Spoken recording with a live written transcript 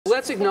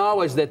Let's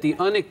acknowledge that the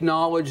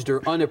unacknowledged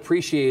or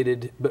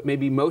unappreciated, but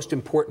maybe most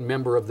important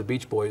member of the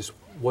Beach Boys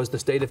was the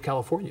state of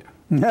California.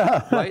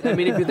 Right? I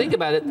mean, if you think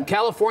about it,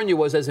 California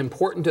was as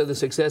important to the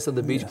success of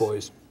the Beach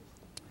Boys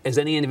as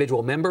any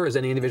individual member, as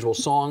any individual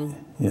song,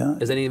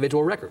 as any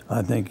individual record.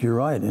 I think you're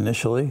right.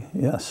 Initially,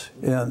 yes.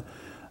 And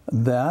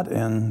that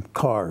and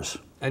Cars.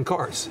 And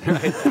Cars,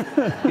 right?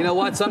 You know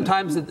what?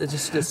 Sometimes it's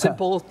just as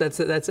simple. That's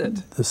it.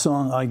 The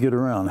song "I Get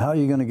Around." How are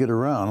you going to get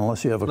around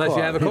unless you have a car? Unless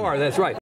you have a car. That's right.